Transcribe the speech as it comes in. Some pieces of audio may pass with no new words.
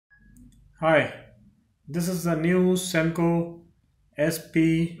Hi, this is the new Senko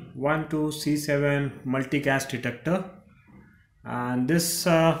SP12C7 multi-gas detector, and this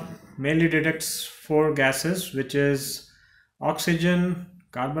mainly detects four gases, which is oxygen,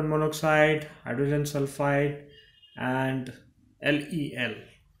 carbon monoxide, hydrogen sulfide, and LEL.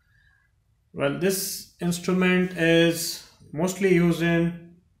 Well, this instrument is mostly used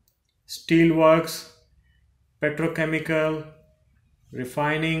in steelworks, petrochemical,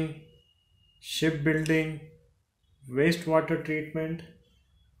 refining, shipbuilding, wastewater treatment,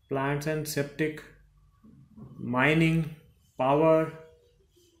 plants and septic, mining, power,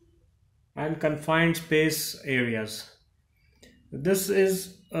 and confined space areas. This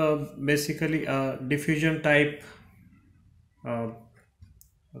is basically a diffusion type uh,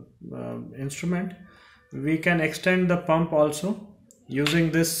 instrument. We can extend the pump also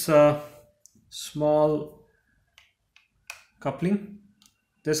using this small coupling.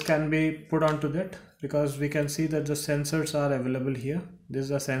 This can be put onto that because we can see that the sensors are available here.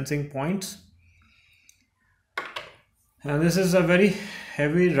 These are sensing points, and this is a very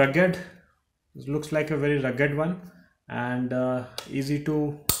heavy, rugged. It looks like a very rugged one, and easy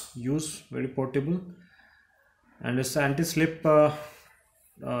to use, very portable, and it's anti-slip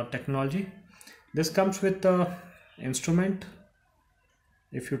technology. This comes with the instrument.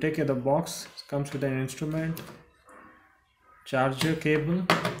 If you take the box, it comes with an instrument, charger cable,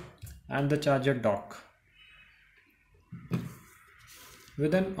 and the charger dock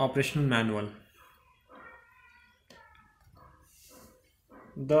with an operational manual.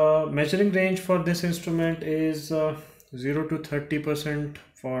 The measuring range for this instrument is 0 to 30%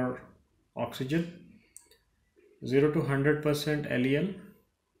 for oxygen, 0 to 100% LEL,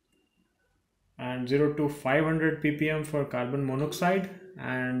 and 0 to 500 ppm for carbon monoxide,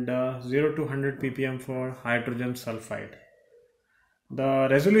 and 0 to 100 ppm for hydrogen sulfide. The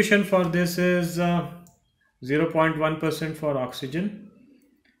resolution for this is 0.1% for oxygen,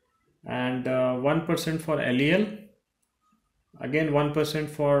 and 1% for LEL, again 1%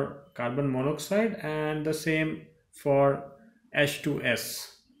 for carbon monoxide, and the same for H2S.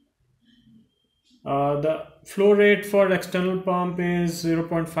 The flow rate for external pump is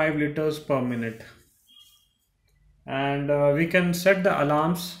 0.5 liters per minute, and we can set the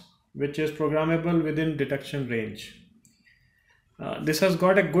alarms, which is programmable within detection range. This has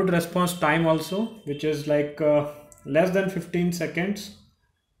got a good response time also, which is like less than 15 seconds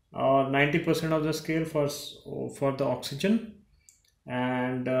or 90% of the scale for the oxygen,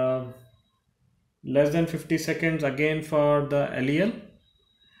 and less than 50 seconds again for the LEL,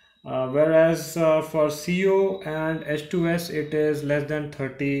 whereas for CO and H2S it is less than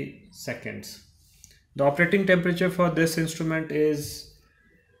 30 seconds. The operating temperature for this instrument is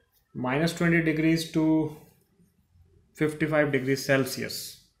minus 20 degrees to 55 degrees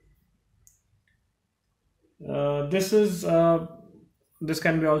Celsius. This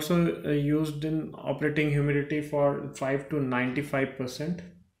can be also used in operating humidity for 5 to 95%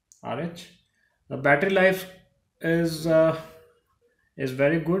 RH. The battery life is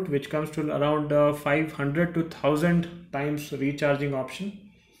very good, which comes to around 500 to 1000 times recharging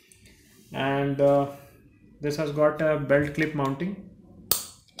option, and this has got a belt clip mounting,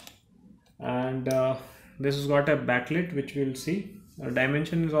 and this has got a backlit, which we'll see. The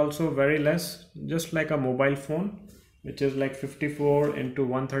dimension is also very less, just like a mobile phone, which is like 54 into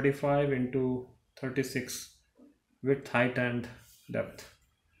 135 into 36 width, height, and depth.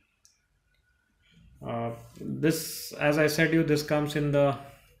 This, as I said you, this comes in the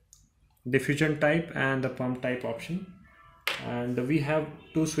diffusion type and the pump type option, and we have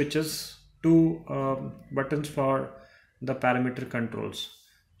two switches, two buttons for the parameter controls.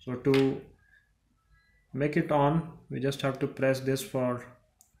 So to make it on, we just have to press this for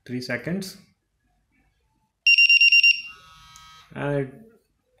 3 seconds, and it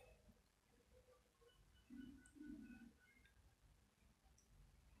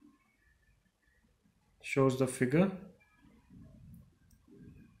shows the figure.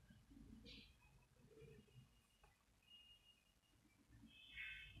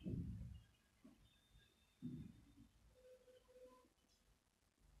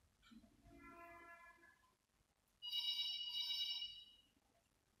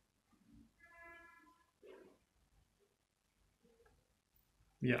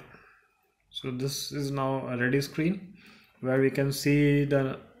 Yeah, so this is now a ready screen where we can see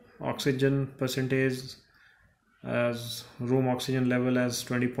the oxygen percentage as room oxygen level as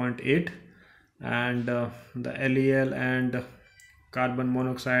 20.8, and the LEL and carbon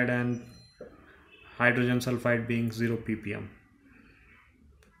monoxide and hydrogen sulfide being 0 ppm.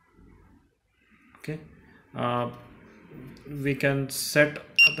 Okay, we can set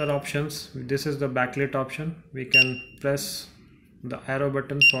other options. This is the backlit option. We can press the arrow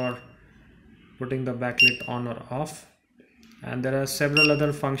button for putting the backlit on or off, and there are several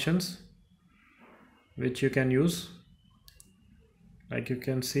other functions which you can use. Like you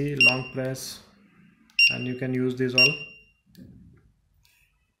can see, long press, and you can use these all.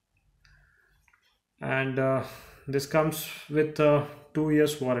 And this comes with a 2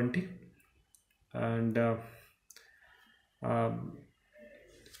 years warranty, and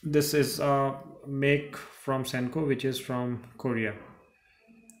this is a make from Senko, which is from Korea.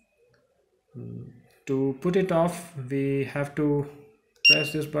 To put it off, we have to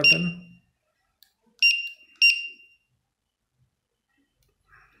press this button,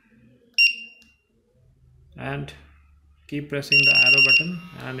 and keep pressing the arrow button,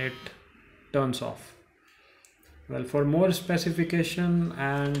 and it turns off. Well, for more specification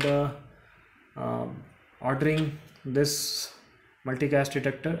and ordering this multi-gas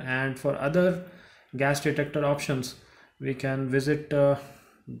detector and for other gas detector options, we can visit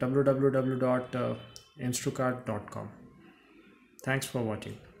www.instrukart.com. Thanks for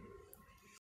watching.